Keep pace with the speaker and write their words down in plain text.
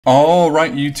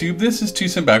Alright YouTube, this is 2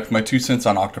 Cent back with my 2 cents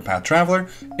on Octopath Traveler,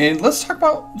 and let's talk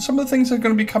about some of the things that are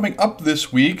going to be coming up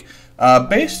this week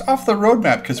based off the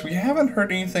roadmap, because we haven't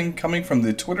heard anything coming from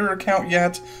the Twitter account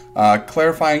yet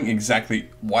clarifying exactly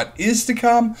what is to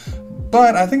come,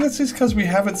 but I think that's just because we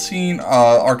haven't seen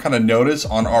our kind of notice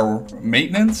on our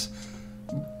maintenance.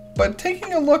 But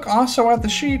taking a look also at the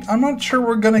sheet, I'm not sure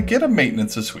we're going to get a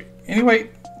maintenance this week. Anyway,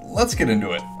 let's get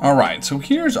into it. Alright, so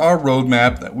here's our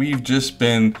roadmap that we've just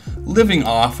been living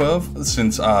off of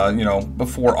since,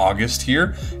 before August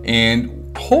here.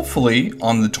 And hopefully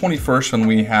on the 21st when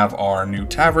we have our new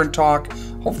tavern talk,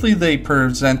 hopefully they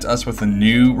present us with a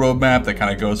new roadmap that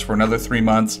kind of goes for another 3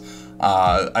 months.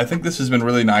 I think this has been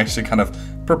really nice to kind of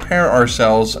prepare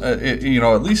ourselves.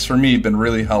 At least for me, been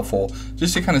really helpful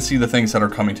just to kind of see the things that are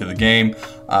coming to the game.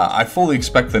 I fully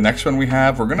expect the next one we're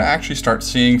going to actually start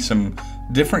seeing some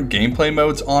different gameplay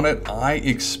modes on it. I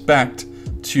expect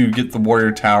to get the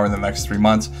Warrior Tower in the next 3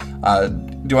 months.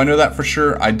 Do I know that for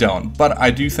sure? I don't, but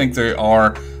I do think they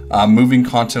are moving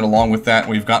content along with that.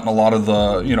 We've gotten a lot of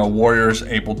the warriors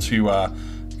able to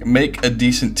make a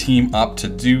decent team up to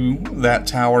do that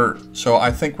tower, so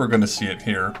I think we're going to see it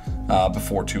here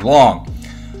before too long.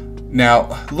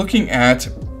 Now, looking at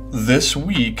this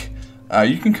week,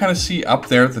 you can kind of see up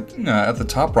there at the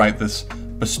top right, this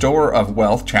Bestower of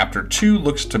Wealth Chapter 2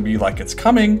 looks to be like it's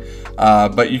coming,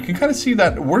 but you can kind of see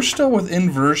that we're still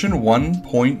within version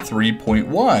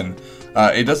 1.3.1.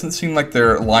 It doesn't seem like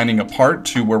they're lining apart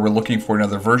to where we're looking for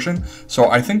another version, so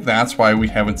I think that's why we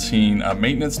haven't seen a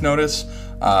maintenance notice.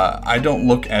 I don't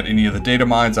look at any of the data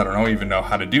mines. I don't even know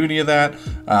how to do any of that,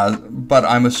 but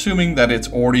I'm assuming that it's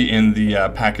already in the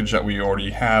package that we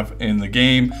already have in the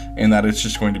game, and that it's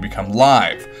just going to become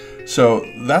live. So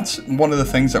that's one of the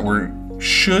things that we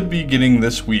should be getting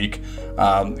this week,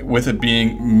 with it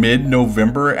being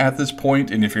mid-November at this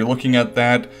point. And if you're looking at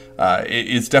that,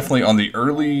 it's definitely on the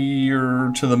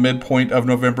earlier to the midpoint of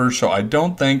November, so I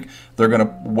don't think they're going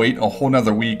to wait a whole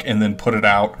nother week and then put it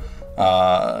out,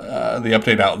 the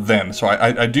update out then. So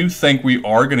I do think we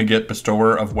are going to get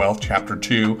Bestower of Wealth Chapter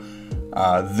 2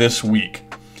 this week.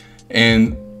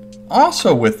 And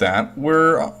also with that,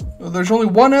 there's only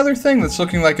one other thing that's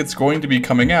looking like it's going to be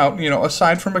coming out,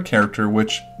 aside from a character,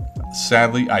 which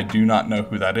sadly I do not know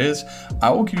who that is.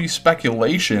 I will give you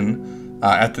speculation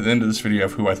at the end of this video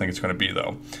of who I think it's going to be,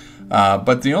 though.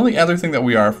 But the only other thing that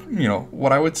we are,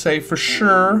 what I would say for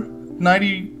sure,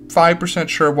 95%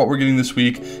 sure of what we're getting this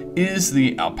week is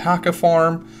the Alpaca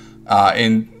farm,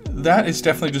 and that is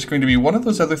definitely just going to be one of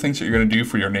those other things that you're going to do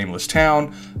for your nameless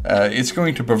town. It's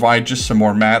going to provide just some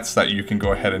more mats that you can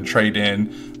go ahead and trade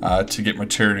in to get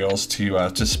materials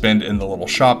to spend in the little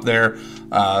shop there.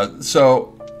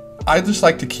 So I just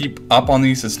like to keep up on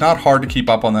these. It's not hard to keep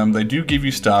up on them. They do give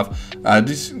you stuff.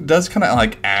 This does kind of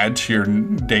like add to your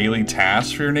daily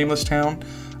tasks for your nameless town.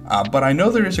 But I know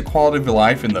there is a quality of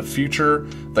life in the future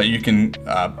that you can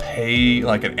pay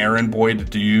like an errand boy to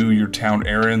do your town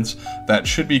errands. That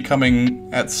should be coming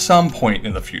at some point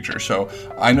in the future. So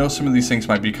I know some of these things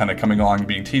might be kind of coming along and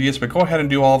being tedious, but go ahead and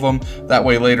do all of them. That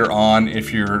way later on,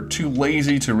 if you're too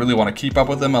lazy to really want to keep up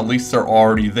with them, at least they're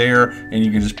already there and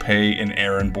you can just pay an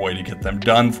errand boy to get them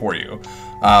done for you.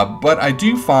 But I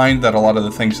do find that a lot of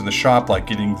the things in the shop, like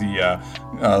getting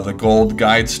the gold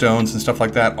guide stones and stuff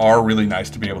like that, are really nice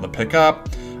to be able to pick up.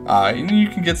 And you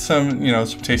can get some,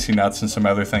 some tasty nuts and some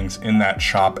other things in that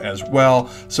shop as well.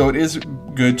 So it is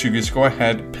good to just go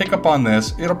ahead, pick up on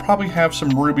this. It'll probably have some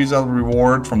rubies as a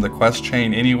reward from the quest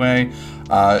chain anyway.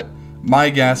 My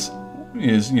guess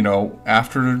is,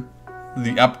 after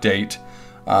the update,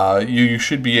 you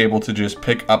should be able to just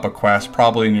pick up a quest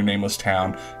probably in your nameless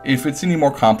town. If it's any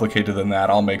more complicated than that,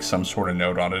 I'll make some sort of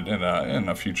note on it in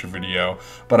a future video.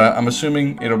 But I'm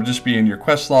assuming it'll just be in your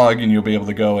quest log and you'll be able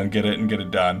to go and get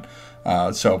it done.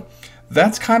 So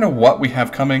that's kind of what we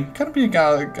have coming. Kind of be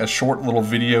a short little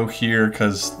video here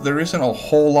because there isn't a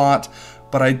whole lot,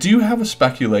 but I do have a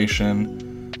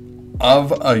speculation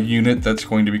of a unit that's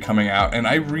going to be coming out, and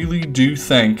I really do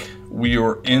think we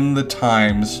are in the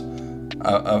times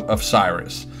of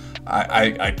Cyrus.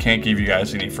 I can't give you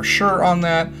guys any for sure on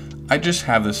that. I just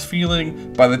have this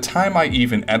feeling by the time I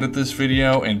even edit this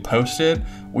video and post it,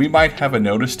 we might have a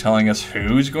notice telling us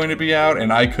who's going to be out,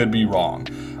 and I could be wrong.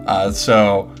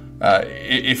 So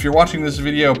if you're watching this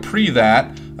video pre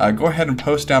that, go ahead and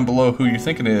post down below who you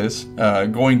think it is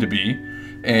going to be.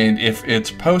 And if it's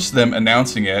post them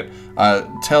announcing it,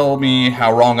 tell me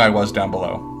how wrong I was down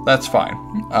below. That's fine.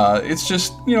 It's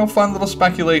just, fun little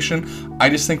speculation. I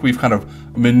just think we've kind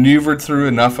of maneuvered through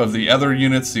enough of the other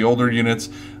units, the older units,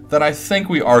 that I think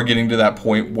we are getting to that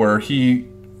point where he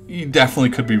definitely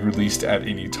could be released at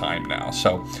any time now.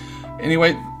 So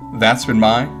anyway, that's been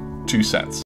my 2 cents.